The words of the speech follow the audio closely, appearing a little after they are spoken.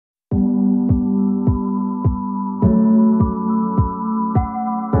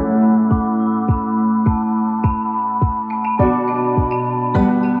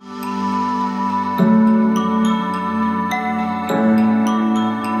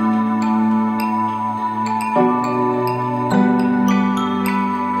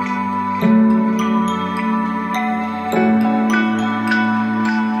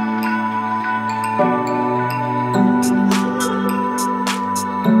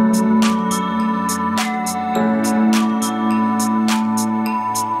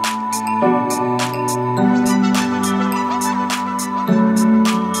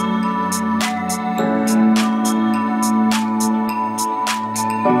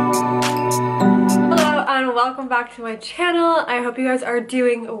welcome back to my channel. I hope you guys are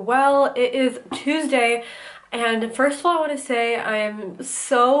doing well. It is Tuesday, and first of all I want to say I am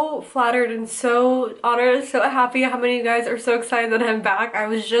so flattered and so honored, so happy how many of you guys are so excited that I'm back. I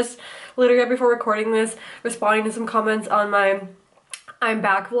was just literally right before recording this responding to some comments on my I'm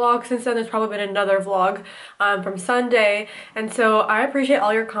back vlog. Since then there's probably been another vlog from Sunday, and so I appreciate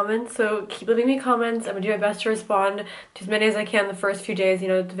all your comments, so keep leaving me comments. I'm gonna do my best to respond to as many as I can the first few days, you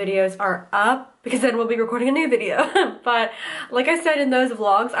know, the videos are up, because then we'll be recording a new video. But like I said in those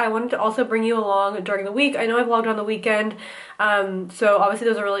vlogs, I wanted to also bring you along during the week. I know I vlogged on the weekend, so obviously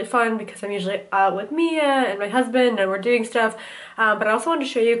those are really fun because I'm usually out with Mia and my husband and we're doing stuff, but I also wanted to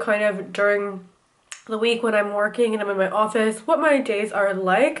show you kind of during the week when I'm working and I'm in my office what my days are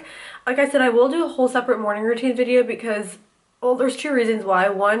like. Like I said, I will do a whole separate morning routine video because, well, there's two reasons why.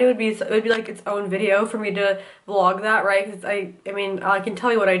 One, it would be like its own video for me to vlog that, right? Because I mean, I can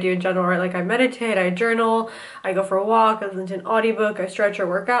tell you what I do in general, right? Like I meditate, I journal, I go for a walk, I listen to an audiobook, I stretch or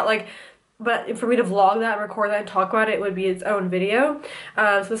work out, like, but for me to vlog that and record that and talk about it, it would be its own video.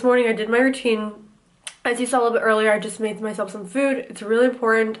 So this morning I did my routine. As you saw a little bit earlier, I just made myself some food. It's really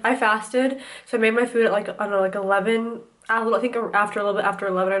important. I fasted, so I made my food at like, I don't know, like 11. I think after a little bit after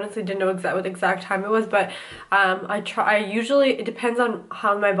 11. I honestly didn't know what the exact time it was, but I usually, it depends on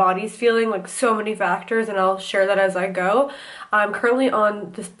how my body's feeling, like so many factors, and I'll share that as I go. I'm currently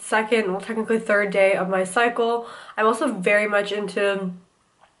on the second, well technically third day of my cycle. I'm also very much into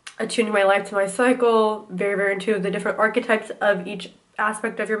attuning my life to my cycle, very into the different archetypes of each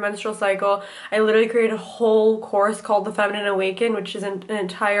aspect of your menstrual cycle. I literally created a whole course called The Feminine Awaken, which is an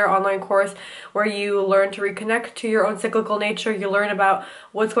entire online course where you learn to reconnect to your own cyclical nature. You learn about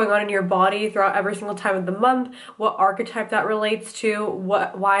what's going on in your body throughout every single time of the month, what archetype that relates to,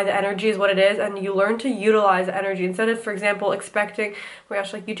 why the energy is what it is, and you learn to utilize the energy instead of, for example, expecting, oh my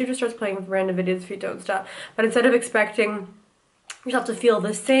gosh, like YouTube just starts playing random videos if you don't stop, but instead of expecting yourself to feel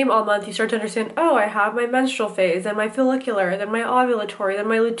the same all month, you start to understand, oh, I have my menstrual phase, and my follicular, then my ovulatory, then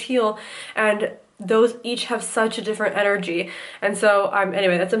my luteal, and those each have such a different energy. And so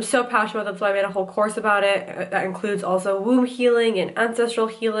anyway, I'm so passionate about that. That's why I made a whole course about it. That includes also womb healing and ancestral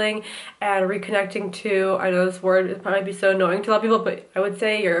healing and reconnecting to, I know this word might be so annoying to a lot of people, but I would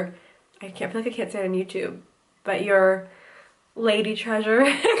say I feel like I can't say it on YouTube, but your lady treasure,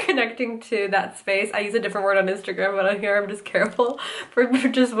 connecting to that space. I use a different word on Instagram, but on here I'm just careful for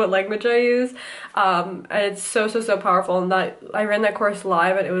just what language I use. And it's so powerful, and that I ran that course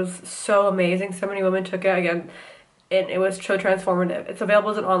live and it was so amazing. So many women took it again, and it was so transformative. It's available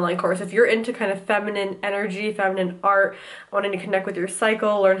as an online course. If you're into kind of feminine energy, feminine art, wanting to connect with your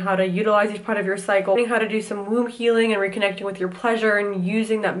cycle, learn how to utilize each part of your cycle, learning how to do some womb healing and reconnecting with your pleasure and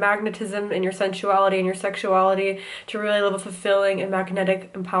using that magnetism and your sensuality and your sexuality to really live a fulfilling and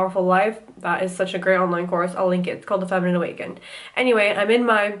magnetic and powerful life, that is such a great online course. I'll link it. It's called The Feminine Awaken. Anyway, I'm in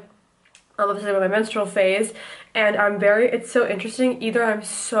my obviously my menstrual phase, and it's so interesting. Either I'm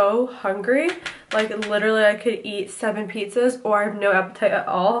so hungry, like literally I could eat 7 pizzas, or I have no appetite at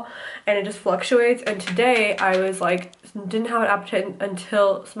all, and it just fluctuates. And today I was like, didn't have an appetite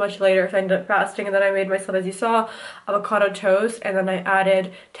until much later, so I ended up fasting, and then I made myself, as you saw, avocado toast, and then I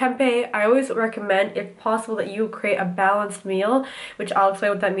added tempeh. I always recommend, if possible, that you create a balanced meal, which I'll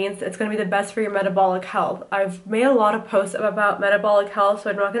explain what that means. It's going to be the best for your metabolic health. I've made a lot of posts about metabolic health, so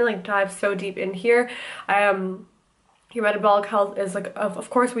I'm not going to like dive so deep in here. Your metabolic health is like, of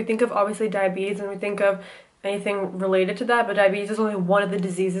course we think of obviously diabetes and we think of anything related to that, but diabetes is only one of the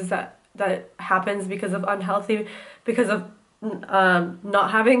diseases that happens because of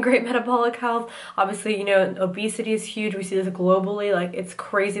not having great metabolic health. Obviously, you know, obesity is huge. We see this globally. Like, it's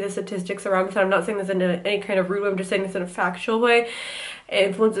crazy, the statistics around this. And I'm not saying this in any kind of rude way. I'm just saying this in a factual way. It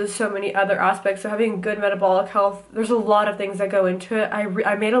influences so many other aspects. So having good metabolic health, there's a lot of things that go into it.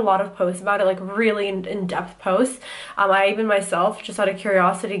 I made a lot of posts about it, like really in-depth posts. I even myself, just out of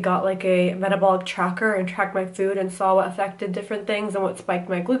curiosity, got like a metabolic tracker and tracked my food and saw what affected different things and what spiked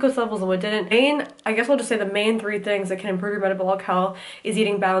my glucose levels and what didn't. I guess I'll just say the main 3 things that can improve your metabolic health is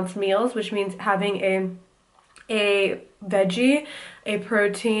eating balanced meals, which means having a veggie, a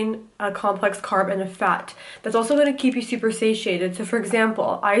protein, a complex carb, and a fat. That's also going to keep you super satiated. So for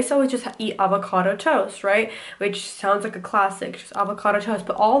example, I used to always just eat avocado toast, right? Which sounds like a classic, just avocado toast,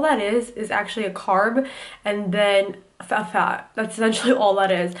 but all that is actually a carb and then fat. That's essentially all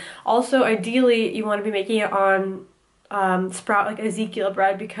that is. Also, ideally, you want to be making it on sprout, like Ezekiel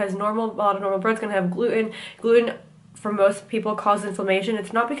bread, because a lot of normal bread's going to have gluten for most people cause inflammation.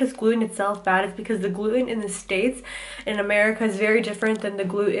 It's not because gluten itself is bad, it's because the gluten in the States, in America, is very different than the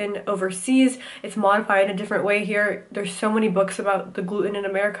gluten overseas. It's modified in a different way here. There's so many books about the gluten in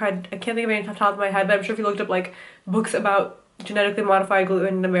America. I can't think of any off the top of my head, but I'm sure if you looked up like books about genetically modified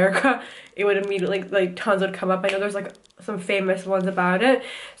gluten in America, it would immediately, like tons would come up. I know there's like some famous ones about it.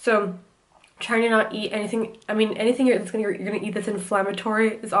 So trying to not eat anything, I mean anything you're gonna eat that's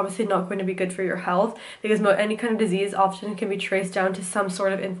inflammatory is obviously not going to be good for your health, because any kind of disease often can be traced down to some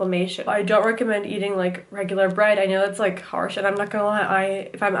sort of inflammation. I don't recommend eating like regular bread. I know it's like harsh, and I'm not gonna lie,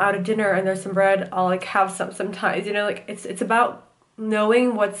 if I'm out at dinner and there's some bread, I'll like have some sometimes, you know, like it's about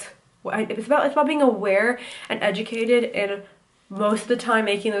knowing it's about being aware and educated, and most of the time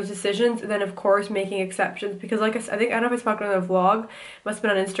making those decisions, and then of course making exceptions, because like I think, I don't know if I spoke on a vlog, must have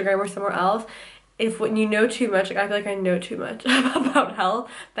been on Instagram or somewhere else, when you know too much, like I feel like I know too much about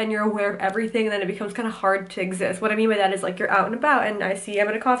health, then you're aware of everything, and then it becomes kind of hard to exist. What I mean by that is like you're out and about and I'm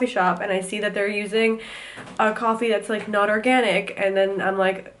at a coffee shop and I see that they're using a coffee that's like not organic, and then I'm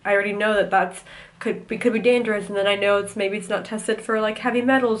like, I already know that could be dangerous, and then I know maybe it's not tested for like heavy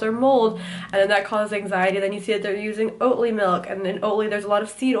metals or mold, and then that causes anxiety. Then you see that they're using Oatly milk, and in Oatly there's a lot of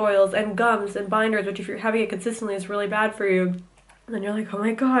seed oils and gums and binders, which if you're having it consistently is really bad for you. And then you're like, oh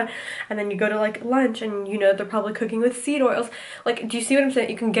my god. And then you go to like lunch and you know they're probably cooking with seed oils. Like, do you see what I'm saying?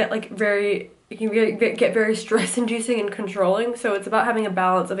 You can get like get very stress inducing and controlling. So it's about having a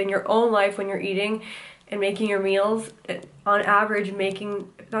balance of, in your own life when you're eating and making your meals, on average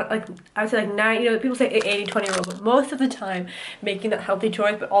making, not like, I would say like 9, you know, people say 80-20 rule, but most of the time making that healthy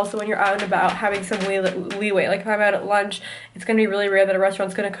choice. But also when you're out and about, having some leeway. Like if I'm out at lunch, it's going to be really rare that a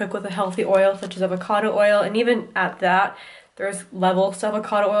restaurant's going to cook with a healthy oil such as avocado oil, and even at that, there's levels to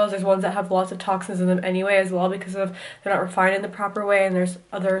avocado oils. There's ones that have lots of toxins in them anyway as well, because they're not refined in the proper way, and there's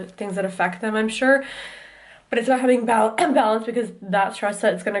other things that affect them, I'm sure. But it's about having balance, because that stress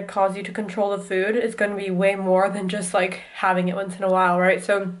that it's going to cause you to control the food is going to be way more than just like having it once in a while, right?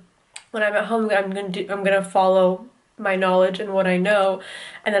 So when I'm at home, I'm gonna follow my knowledge and what I know,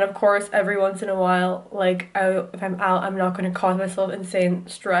 and then of course every once in a while, like if I'm out, I'm not going to cause myself insane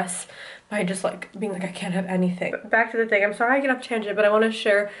stress by just like being like I can't have anything. But back to the thing, I'm sorry I get off tangent, but I want to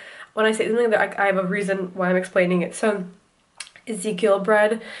share, when I say something that I have a reason why I'm explaining it. So Ezekiel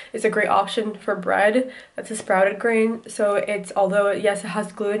bread is a great option for bread. That's a sprouted grain, so it's, although yes it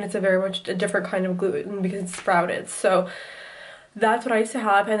has gluten, it's a very much a different kind of gluten because it's sprouted. So that's what I used to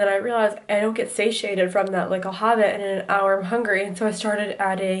have, and then I realized I don't get satiated from that. Like I'll have it and in an hour I'm hungry, and so I started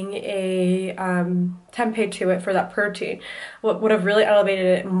adding a tempeh to it for that protein. What would have really elevated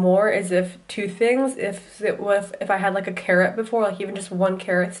it more is if two things, if I had like a carrot before, like even just one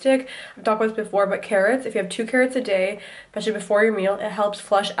carrot stick. I've talked about this before, but carrots, if you have 2 carrots a day, especially before your meal, it helps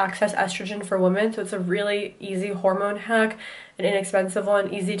flush excess estrogen for women. So it's a really easy hormone hack, an inexpensive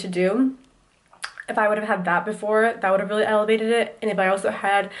one, easy to do. If I would have had that before, that would have really elevated it. And if I also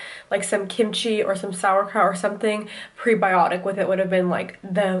had like some kimchi or some sauerkraut or something prebiotic with it, would have been like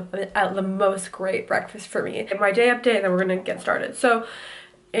the most great breakfast for me. My day update, and then we're gonna get started. So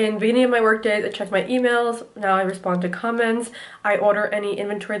in the beginning of my work days, I check my emails. Now I respond to comments. I order any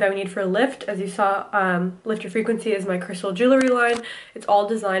inventory that we need for Lift. As you saw, Lift Your Frequency is my crystal jewelry line. It's all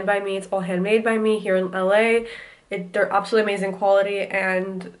designed by me. It's all handmade by me here in LA. They're absolutely amazing quality,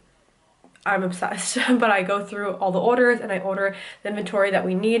 and I'm obsessed. But I go through all the orders and I order the inventory that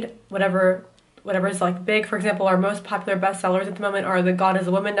we need, whatever is like big. For example, our most popular bestsellers at the moment are the God is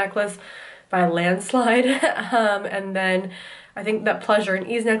a Woman necklace by a landslide, and then I think that Pleasure and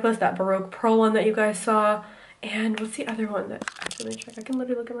Ease necklace, that Baroque pearl one that you guys saw, and what's the other one that, actually check, I can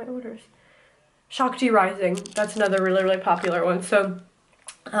literally look at my orders. Shakti Rising, that's another really popular one. So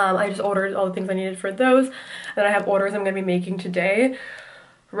I just ordered all the things I needed for those, and I have orders I'm going to be making today.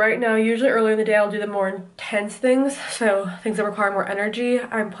 Right now, usually early in the day, I'll do the more intense things, so things that require more energy.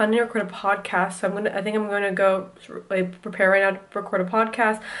 I'm planning to record a podcast, so I think I'm gonna go like prepare right now to record a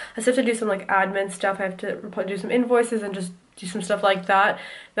podcast. I still have to do some like admin stuff. I have to do some invoices and just do some stuff like that.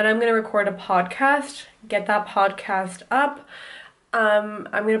 Then I'm gonna record a podcast, get that podcast up. I'm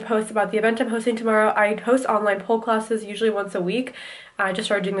gonna post about the event I'm hosting tomorrow. I host online pole classes usually once a week. I just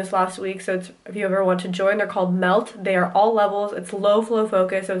started doing this last week, so if you ever want to join, they're called Melt. They are all levels. It's low flow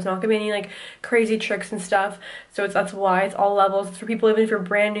focus, so it's not gonna be any like crazy tricks and stuff. So that's why it's all levels. It's for people even if you're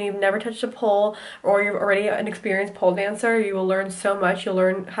brand new, you've never touched a pole, or you're already an experienced pole dancer. You will learn so much. You'll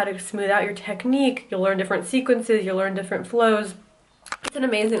learn how to smooth out your technique. You'll learn different sequences. You'll learn different flows. It's an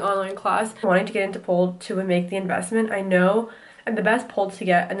amazing online class. Wanting to get into pole to make the investment, I know And the best pole to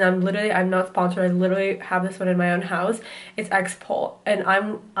get, and I'm not sponsored, I literally have this one in my own house, it's X pole. And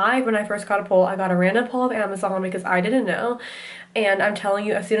when I first got a pole, I got a random pole off Amazon because I didn't know. And I'm telling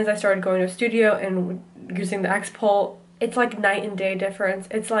you, as soon as I started going to a studio and using the X pole, it's like night and day difference.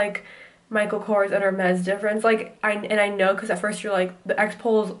 It's like Michael Kors and Hermes difference. Like, I know, because at first you're like, the X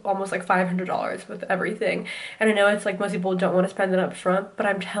pole is almost like $500 with everything. And I know it's like most people don't want to spend it up front, but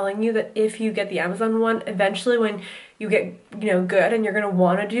I'm telling you that if you get the Amazon one, eventually when you get, you know, good and you're going to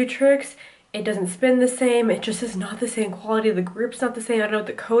want to do tricks, it doesn't spin the same. It just is not the same quality. The grip's not the same. I don't know what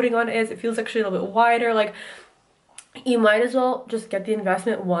the coating on it is. It feels actually a little bit wider. Like, you might as well just get the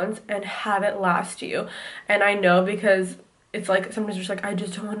investment once and have it last you. And I know, because it's like sometimes you're just like, I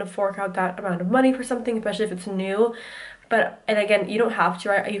just don't want to fork out that amount of money for something, especially if it's new. But, and again, you don't have to,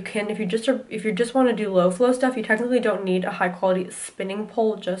 right? You can, if you just want to do low flow stuff, you technically don't need a high quality spinning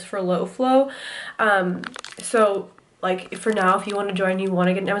pole just for low flow. So like for now, if you want to join, you want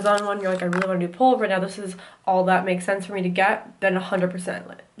to get an Amazon one, you're like, I really want to do pole right now, this is all that makes sense for me to get, then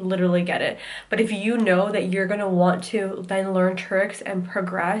 100% literally get it. But if you know that you're going to want to then learn tricks and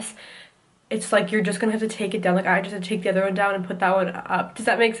progress, it's like you're just gonna have to take it down. Like, I just had to take the other one down and put that one up. Does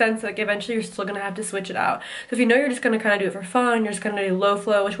that make sense? Like, eventually you're still gonna have to switch it out. So if you know you're just gonna kind of do it for fun, you're just gonna do low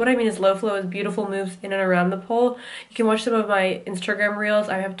flow, which what I mean is low flow is beautiful moves in and around the pole. You can watch some of my Instagram reels.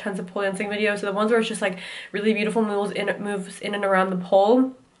 I have tons of pole dancing videos. So the ones where it's just like really beautiful moves in and around the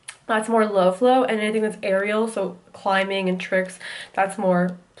pole, that's more low flow. And anything that's aerial, so climbing and tricks, that's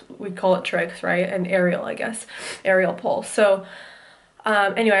more, we call it tricks, right? And aerial, I guess, aerial pole. So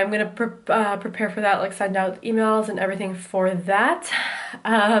anyway, I'm gonna prepare for that, like send out emails and everything for that.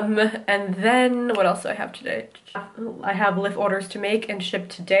 And then what else do I have today? I have lift orders to make and ship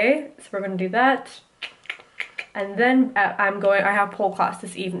today, so we're gonna do that. And then I have pole class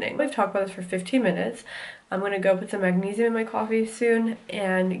this evening. We've talked about this for 15 minutes. I'm gonna go put some magnesium in my coffee soon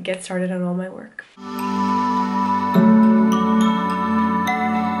and get started on all my work.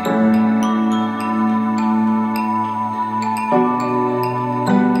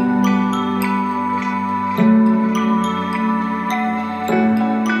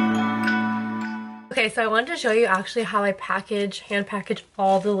 Okay, so I wanted to show you actually how I hand package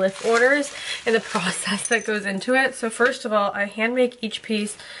all the lift orders and the process that goes into it. So first of all, I hand make each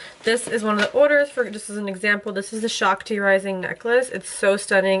piece. This is one of the orders for, just as an example, this is the Shakti Rising necklace. It's so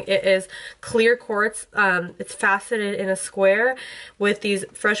stunning. It is clear quartz. It's faceted in a square with these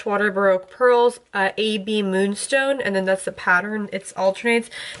freshwater Baroque pearls, AB moonstone, and then that's the pattern. It alternates.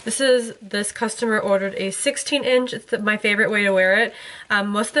 This customer ordered a 16-inch. It's my favorite way to wear it.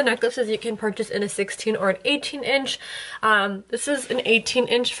 Most of the necklaces you can purchase in a 16 or an 18-inch. This is an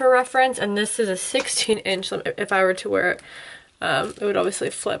 18-inch for reference, and this is a 16-inch if I were to wear it. It would obviously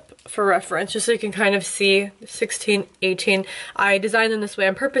flip for reference, just so you can kind of see 16, 18. I designed them this way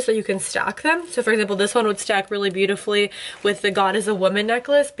on purpose so you can stack them. So for example, this one would stack really beautifully with the God is a Woman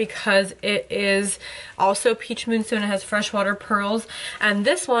necklace because it is also peach moonstone. It has freshwater pearls. And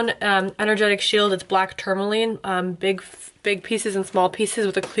this one, Energetic Shield, it's black tourmaline, big pieces and small pieces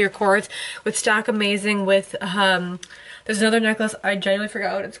with a clear quartz, would stack amazing with, there's another necklace, I genuinely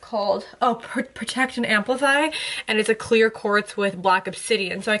forgot what it's called. Oh, Protect and Amplify, and it's a clear quartz with black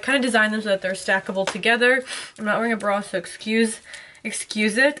obsidian. So I kind of designed them so that they're stackable together. I'm not wearing a bra, so excuse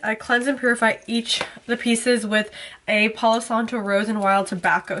it. I cleanse and purify each of the pieces with a Palo Santo Rose and Wild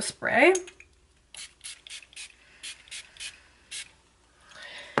Tobacco spray.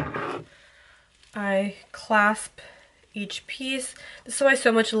 I clasp each piece. This is why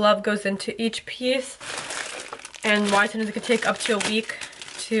so much love goes into each piece, and why sometimes it could take up to a week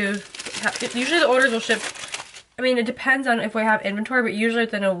to have. Usually the orders will ship, I mean, it depends on if we have inventory, but usually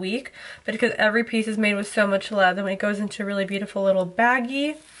within a week. But because every piece is made with so much love, then it goes into a really beautiful little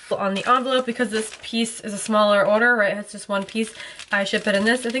baggie. On the envelope, because this piece is a smaller order, right, it's just one piece, I ship it in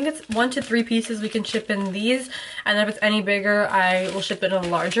this. I think it's 1 to 3 pieces we can ship in these, and then if it's any bigger, I will ship it in a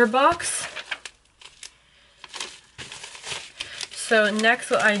larger box. So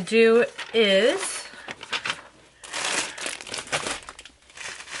next what I do is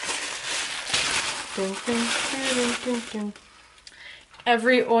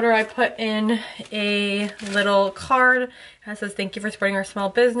every order I put in a little card that says thank you for supporting our small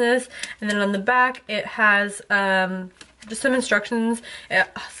business, and then on the back it has just some instructions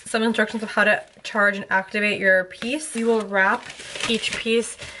of how to charge and activate your piece. You will wrap each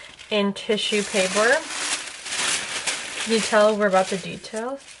piece in tissue paper. Can you tell we're about the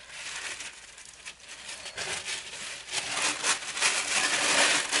details?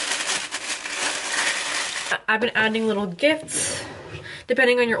 I've been adding little gifts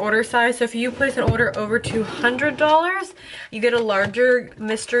depending on your order size. So if you place an order over $200, you get a larger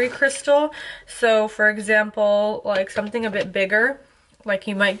mystery crystal. So for example, like something a bit bigger, like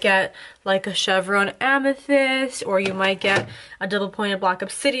you might get like a chevron amethyst, or you might get a double pointed black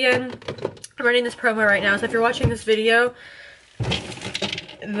obsidian. I'm running this promo right now, so if you're watching this video,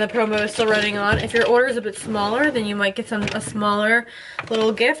 the promo is still running on. If your order is a bit smaller, then you might get a smaller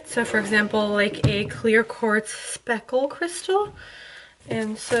little gift. So for example, like a clear quartz speckle crystal.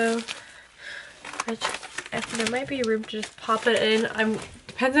 And so there might be room to just pop it in.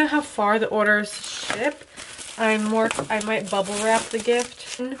 Depends on how far the orders ship. I might bubble wrap the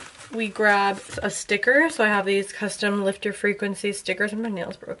gift. We grab a sticker. So I have these custom lift your frequency stickers, and my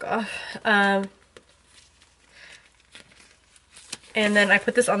nails broke off. And then I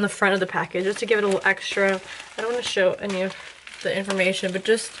put this on the front of the package just to give it a little extra. I don't want to show any of the information, but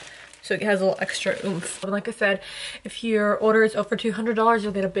just so it has a little extra oomph. But like I said, if your order is over $200,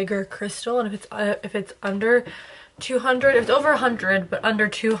 you'll get a bigger crystal. And if it's under 200, if it's over 100 but under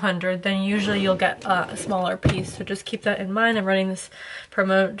 200, then usually you'll get a smaller piece. So just keep that in mind. I'm running this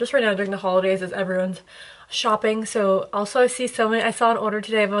promo just right now during the holidays as everyone's shopping. So also I saw an order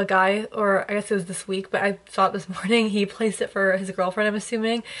today of a guy, or I guess it was this week, but I saw it this morning. He placed it for his girlfriend, I'm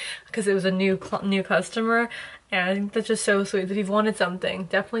assuming, because it was a new customer. And I think that's just so sweet. If you've wanted something,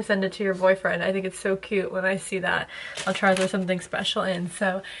 definitely send it to your boyfriend. I think it's so cute when I see that. I'll try to throw something special in.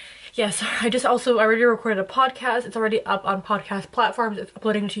 So yes, I already recorded a podcast. It's already up on podcast platforms. It's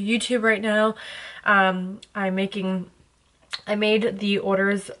uploading to YouTube right now. I made the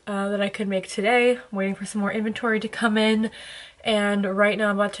orders that I could make today. I'm waiting for some more inventory to come in. And right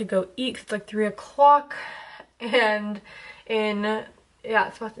now I'm about to go eat 'cause it's like 3 o'clock. And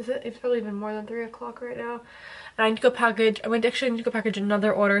it's probably even more than 3 o'clock right now. And I need to go package, I need to go package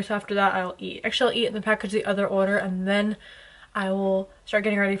another order. So after that I'll eat. Actually I'll eat and then package the other order, and then I will start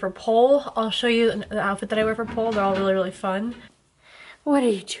getting ready for pole. I'll show you the outfit that I wear for pole. They're all really, really fun. What are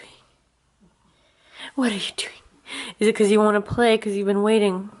you doing? What are you doing? Is it because you want to play because you've been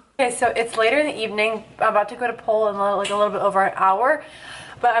waiting? Okay, so it's later in the evening. I'm about to go to pole in like a little bit over an hour.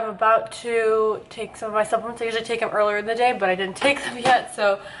 But I'm about to take some of my supplements. I usually take them earlier in the day, but I didn't take them yet.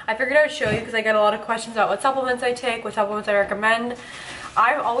 So I figured I would show you because I get a lot of questions about what supplements I take, what supplements I recommend.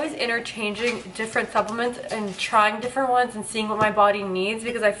 I'm always interchanging different supplements and trying different ones and seeing what my body needs,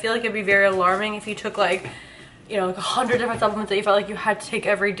 because I feel like it'd be very alarming if you took like 100 different supplements that you felt like you had to take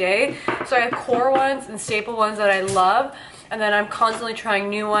every day. So I have core ones and staple ones that I love, and then I'm constantly trying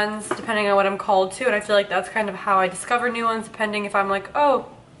new ones depending on what I'm called to, and I feel like that's kind of how I discover new ones, depending if I'm like, oh,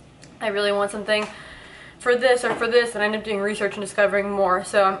 I really want something for this or for this, and I end up doing research and discovering more.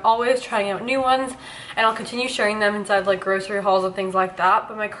 So I'm always trying out new ones, and I'll continue sharing them inside like grocery hauls and things like that.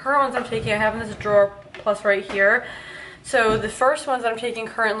 But my current ones I'm taking, I have in this drawer plus right here. So the first ones that I'm taking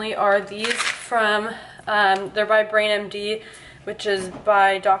currently are these from, they're by Brain MD, which is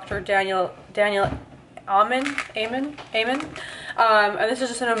by Dr. Daniel Amen. And this is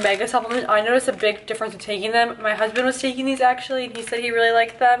just an omega supplement. I noticed a big difference in taking them. My husband was taking these actually, and he said he really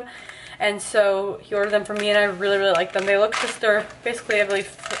liked them. And so he ordered them for me, and I really, really like them. They look they're basically, I believe,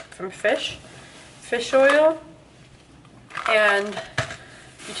 from fish oil. And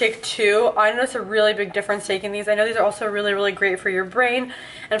you take 2. I noticed a really big difference taking these. I know these are also really, really great for your brain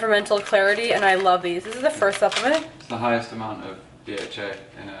and for mental clarity, and I love these. This is the first supplement. It's the highest amount of DHA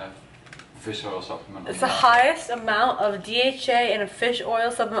in a fish oil supplement. It's the highest amount of DHA in a fish oil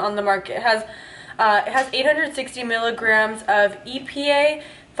supplement on the market. It has 860 milligrams of EPA,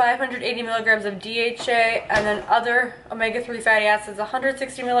 580 milligrams of DHA, and then other omega-3 fatty acids,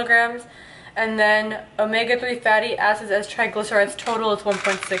 160 milligrams, and then omega-3 fatty acids as triglycerides. Total is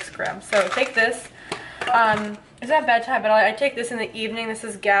 1.6 grams. So take this. It's at bedtime, but I take this in the evening. This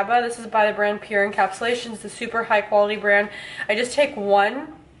is GABA. This is by the brand Pure Encapsulations. It's a super high quality brand. I just take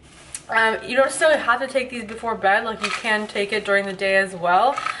one. You don't necessarily have to take these before bed. Like, you can take it during the day as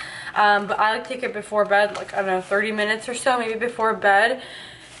well. But I like to take it before bed, like, I don't know, 30 minutes or so, maybe before bed.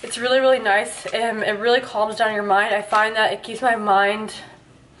 It's really, really nice. It really calms down your mind. I find that it keeps my mind,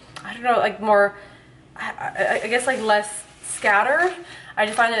 I don't know, like more, I guess like less scattered. I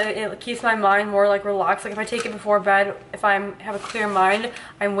just find that it keeps my mind more like relaxed. Like if I take it before bed, if I have a clear mind,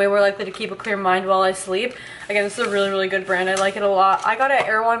 I'm way more likely to keep a clear mind while I sleep. Again, this is a really, really good brand. I like it a lot. I got it at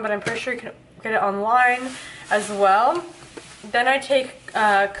Erewhon, but I'm pretty sure you can get it online as well. Then I take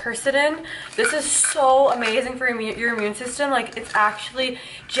quercetin. This is so amazing for your immune system. Like, it's actually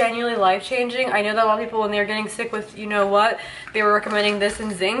genuinely life-changing. I know that a lot of people, when they're getting sick with you know what, they were recommending this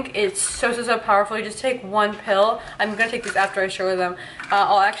and zinc. It's so, so, so powerful. You just take one pill. I'm gonna take these after I show them.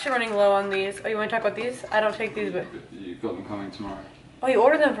 I'll actually running low on these. Oh, you want to talk about these? I don't take these, but you've got them coming tomorrow. Oh, you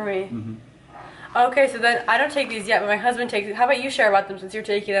ordered them for me? Mm-hmm. Okay, so then I don't take these yet, but my husband takes it. How about you share about them since you're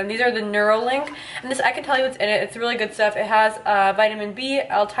taking them? These are the Neuralink, and this, I can tell you what's in it. It's really good stuff. It has vitamin B,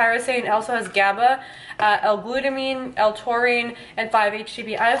 L-tyrosine, it also has GABA, L-glutamine, L-taurine, and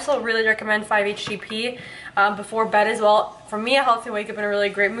 5-HTP. I also really recommend 5-HTP before bed as well. For me, it helps me wake up in a really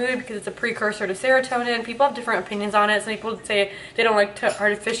great mood because it's a precursor to serotonin. People have different opinions on it. Some people say they don't like to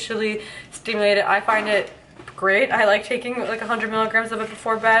artificially stimulate it. I find it great. I like taking like 100 milligrams of it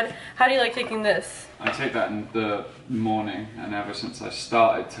before bed. How do you like taking this? I take that in the morning, and ever since I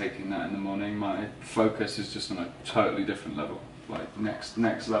started taking that in the morning, my focus is just on a totally different level. Like next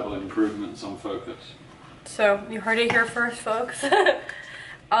level improvements on focus. So you heard it here first, folks.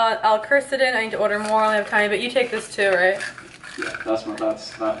 L-quercetin, I need to order more, I only have time, but you take this too, right? Yeah,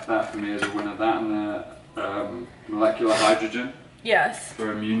 that for me is a winner. That and the molecular hydrogen. Yes.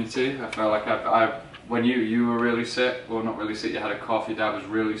 For immunity. I felt like when you were really sick, or not really sick, you had a cough, your dad was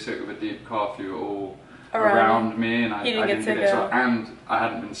really sick with a deep cough, you were all around me, and I didn't get sick at all. And I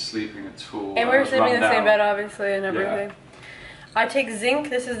hadn't been sleeping at all. And we were sleeping in the same bed, obviously, and everything. Yeah. I take zinc.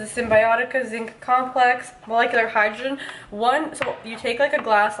 This is the Symbiotica Zinc Complex, molecular hydrogen. So you take like a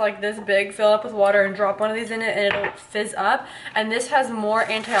glass like this big, fill it up with water, and drop one of these in it, and it'll fizz up. And this has more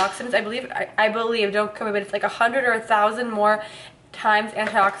antioxidants. I believe, don't come but it's like 100 or 1,000 more times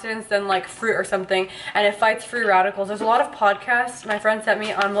antioxidants than like fruit or something, and it fights free radicals. There's a lot of podcasts my friend sent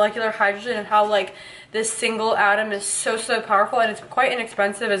me on molecular hydrogen and how like this single atom is so powerful, and it's quite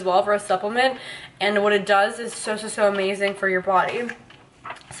inexpensive as well for a supplement, and what it does is so amazing for your body.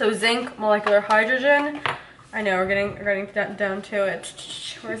 So zinc, molecular hydrogen. I know we're getting down to it.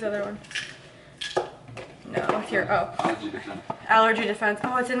 Where's the other one? No, it's here. Oh, allergy defense. Allergy defense.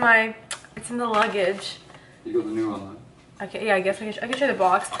 Oh, it's in the luggage. You got the new one though. Okay, yeah, I guess I can show the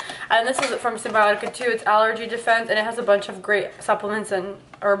box. And this is from Symbiotica too. It's allergy defense, and it has a bunch of great supplements and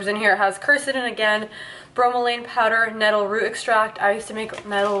herbs in here. It has quercetin again, bromelain powder, nettle root extract. I used to make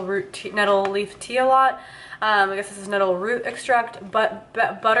nettle leaf tea a lot. I guess this is nettle root extract,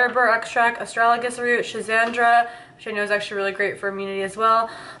 butterbur extract, astragalus root, schizandra, which I know is actually really great for immunity as well.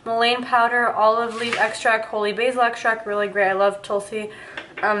 Mullein powder, olive leaf extract, holy basil extract, really great. I love Tulsi.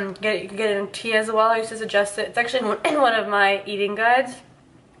 You can get it in tea as well. I used to suggest it. It's actually in one of my eating guides.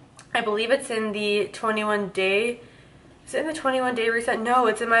 I believe it's in the 21 day. Is it in the 21 day reset? No,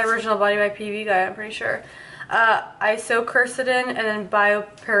 it's in my original Body by PV guide, I'm pretty sure. Isoquercetin and then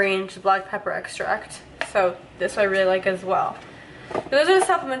bioperine, which is black pepper extract. So this I really like as well. So those are the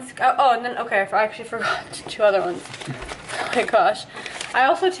supplements. Oh, and then, okay, I actually forgot 2 other ones. Oh my gosh. I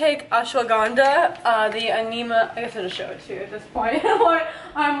also take ashwagandha, the anema. I guess I'll just show it to you at this point.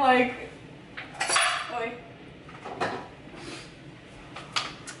 I'm like, oy.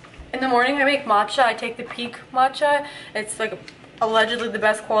 In the morning I make matcha. I take the Peak matcha. It's like allegedly the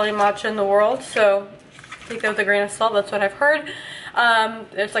best quality matcha in the world, so take that with a grain of salt. That's what I've heard.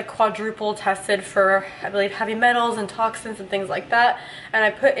 It's like quadruple tested for, I believe, heavy metals and toxins and things like that. And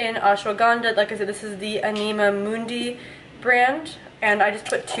I put in ashwagandha. Like I said, this is the Anima Mundi brand, and I just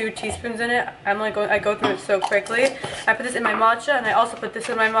put 2 teaspoons in it. I go through it so quickly. I put this in my matcha, and I also put this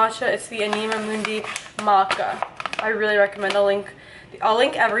in my matcha. It's the Anima Mundi Maca. I really recommend. I'll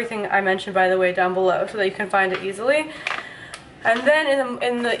link everything I mentioned, by the way, down below so that you can find it easily. And then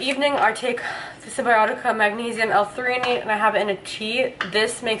in the evening, I take the Symbiotica Magnesium L-threonate, and I have it in a tea.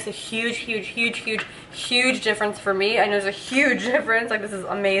 This makes a huge difference for me. I know there's a huge difference. Like, this is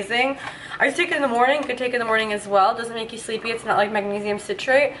amazing. I just take it in the morning. You can take it in the morning as well. It doesn't make you sleepy. It's not like magnesium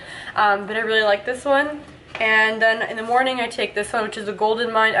citrate, but I really like this one. And then in the morning, I take this one, which is the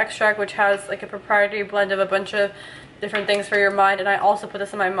Golden Mind extract, which has like a proprietary blend of a bunch of different things for your mind, and I also put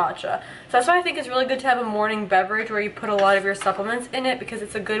this in my matcha. So that's why I think it's really good to have a morning beverage where you put a lot of your supplements in it, because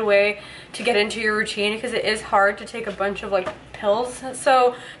it's a good way to get into your routine, because it is hard to take a bunch of like pills.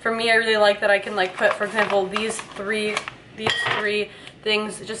 So for me, I really like that I can like put, for example, these three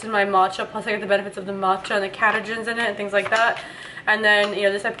things just in my matcha, plus I get the benefits of the matcha and the catechins in it and things like that. And then, you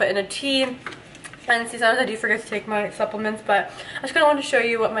know, this I put in a tea. And see, sometimes I do forget to take my supplements, but I just kind of wanted to show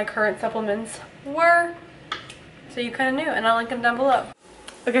you what my current supplements were, so you kind of knew, and I'll link them down below.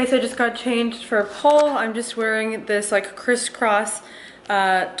 Okay, so I just got changed for a poll. I'm just wearing this like crisscross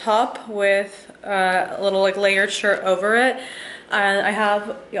top with a little like layered shirt over it. And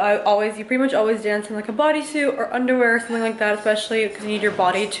you pretty much always dance in like a bodysuit or underwear or something like that, especially because you need your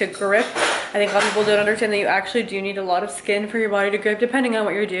body to grip. I think a lot of people don't understand that you actually do need a lot of skin for your body to grip, depending on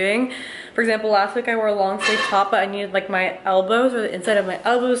what you're doing. For example, last week I wore a long sleeve top, but I needed like my elbows or the inside of my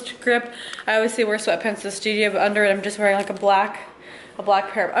elbows to grip. I obviously wear sweatpants to the studio, but under it I'm just wearing like a black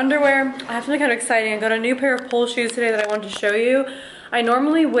pair of underwear. I have something kind of exciting. I got a new pair of pole shoes today that I wanted to show you. I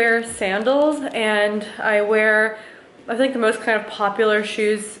normally wear sandals, and I wear, I think the most kind of popular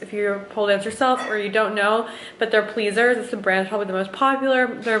shoes, if you're a pole dancer yourself or you don't know, but they're Pleasers. It's the brand probably the most popular.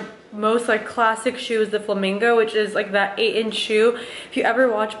 Their most like classic shoe is the Flamingo, which is like that 8-inch shoe. If you ever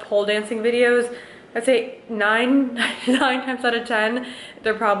watch pole dancing videos, I'd say nine times out of 10,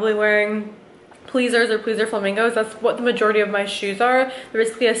 they're probably wearing Pleasers or Pleaser Flamingos. That's what the majority of my shoes are. They're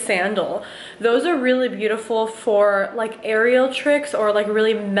basically a sandal. Those are really beautiful for like aerial tricks or like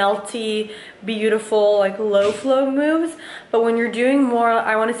really melty, beautiful, like low flow moves. But when you're doing more,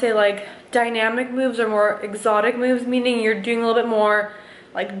 I want to say like dynamic moves or more exotic moves, meaning you're doing a little bit more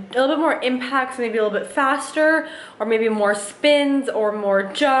like a little bit more impacts, maybe a little bit faster, or maybe more spins or more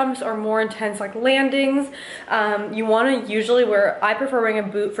jumps or more intense like landings. You want to usually wear, I prefer wearing a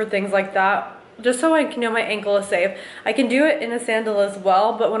boot for things like that, just so I can know my ankle is safe. I can do it in a sandal as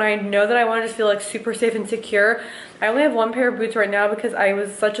well, but when I know that I want to just feel like super safe and secure, I only have one pair of boots right now because I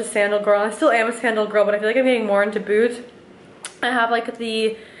was such a sandal girl. I still am a sandal girl, but I feel like I'm getting more into boots. I have like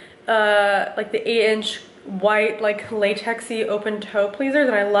the 8-inch white like latexy open toe Pleasers,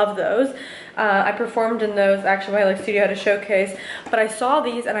 and I love those. I performed in those actually. My like studio had a showcase, but I saw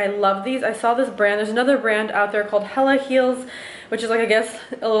these and I love these. I saw this brand, there's another brand out there called Hella Heels, which is like I guess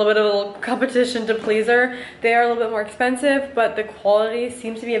a little bit of a little competition to Pleaser. They are a little bit more expensive, but the quality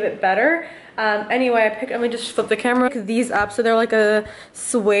seems to be a bit better. Anyway, I picked, let me just flip the camera. Pick these up, so they're like a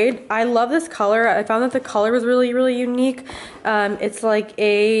suede. I love this color. I found that the color was really, really unique. It's like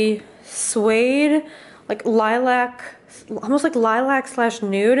a suede, like lilac, almost like lilac slash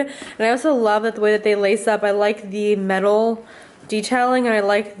nude. And I also love that the way that they lace up. I like the metal detailing, and I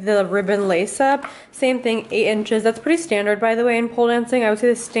like the ribbon lace up. Same thing, 8 inches. That's pretty standard, by the way, in pole dancing. I would say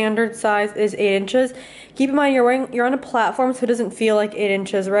the standard size is 8 inches. Keep in mind you're on a platform, so it doesn't feel like 8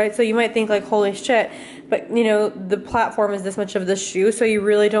 inches, right? So you might think like, holy shit, but you know, the platform is this much of the shoe, so you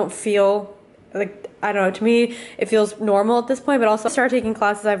really don't feel like, I don't know, to me it feels normal at this point. But also I started taking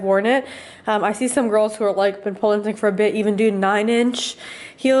classes, I've worn it. I see some girls who are like been pole dancing for a bit even do 9-inch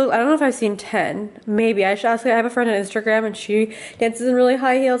heels. I don't know if I've seen 10, maybe. I should ask. I have a friend on Instagram and she dances in really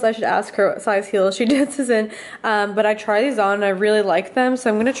high heels. I should ask her what size heels she dances in. But I try these on and I really like them, so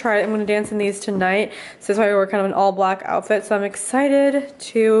I'm gonna try it. I'm gonna dance in these tonight. So that's why I wear kind of an all black outfit, so I'm excited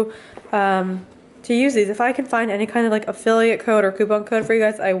to use these. If I can find any kind of like affiliate code or coupon code for you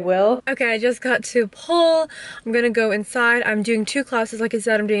guys, I will. Okay, I just got to pole. I'm gonna go inside. I'm doing 2 classes, like I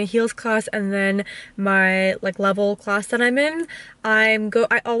said. I'm doing a heels class and then my like level class that I'm in. I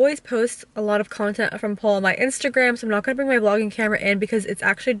always post a lot of content from pole on my Instagram, so I'm not gonna bring my vlogging camera in because it's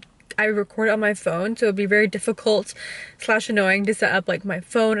actually, I record it on my phone, so it'd be very difficult slash annoying to set up like my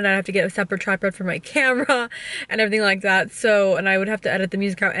phone, and I'd have to get a separate tripod for my camera and everything like that. So, and I would have to edit the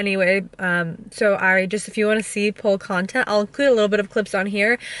music out anyway. So I just, if you want to see pole content, I'll include a little bit of clips on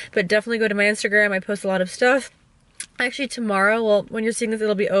here, but definitely go to my Instagram. I post a lot of stuff. Actually tomorrow, well, when you're seeing this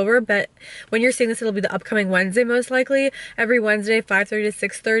it'll be over, but when you're seeing this it'll be the upcoming Wednesday most likely. Every Wednesday 5:30 to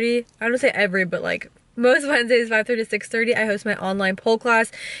 6:30. I don't say every, but like most Wednesdays 5:30 to 6:30 I host my online pole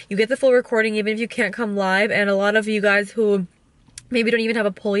class. You get the full recording even if you can't come live, and a lot of you guys who maybe don't even have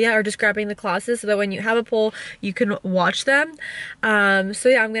a pole yet are just grabbing the classes so that when you have a pole you can watch them. So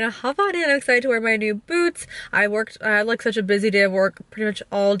yeah, I'm gonna hop on in. I'm excited to wear my new boots. I had like such a busy day of work pretty much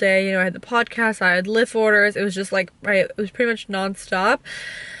all day. You know, I had the podcast, I had lift orders. It was just like, it was pretty much non-stop.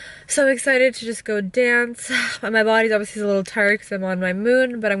 So I'm excited to just go dance. My body's obviously a little tired because I'm on my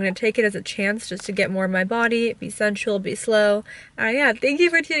moon, but I'm going to take it as a chance just to get more of my body, be sensual, be slow. Yeah, thank you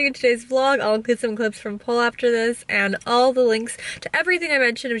for tuning in today's vlog. I'll include some clips from pole after this, and all the links to everything I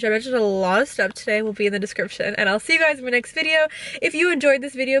mentioned, which I mentioned a lot of stuff today, will be in the description. And I'll see you guys in my next video. If you enjoyed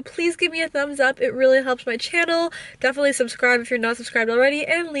this video, please give me a thumbs up. It really helps my channel. Definitely subscribe if you're not subscribed already,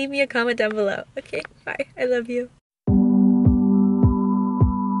 and leave me a comment down below. Okay, bye. I love you.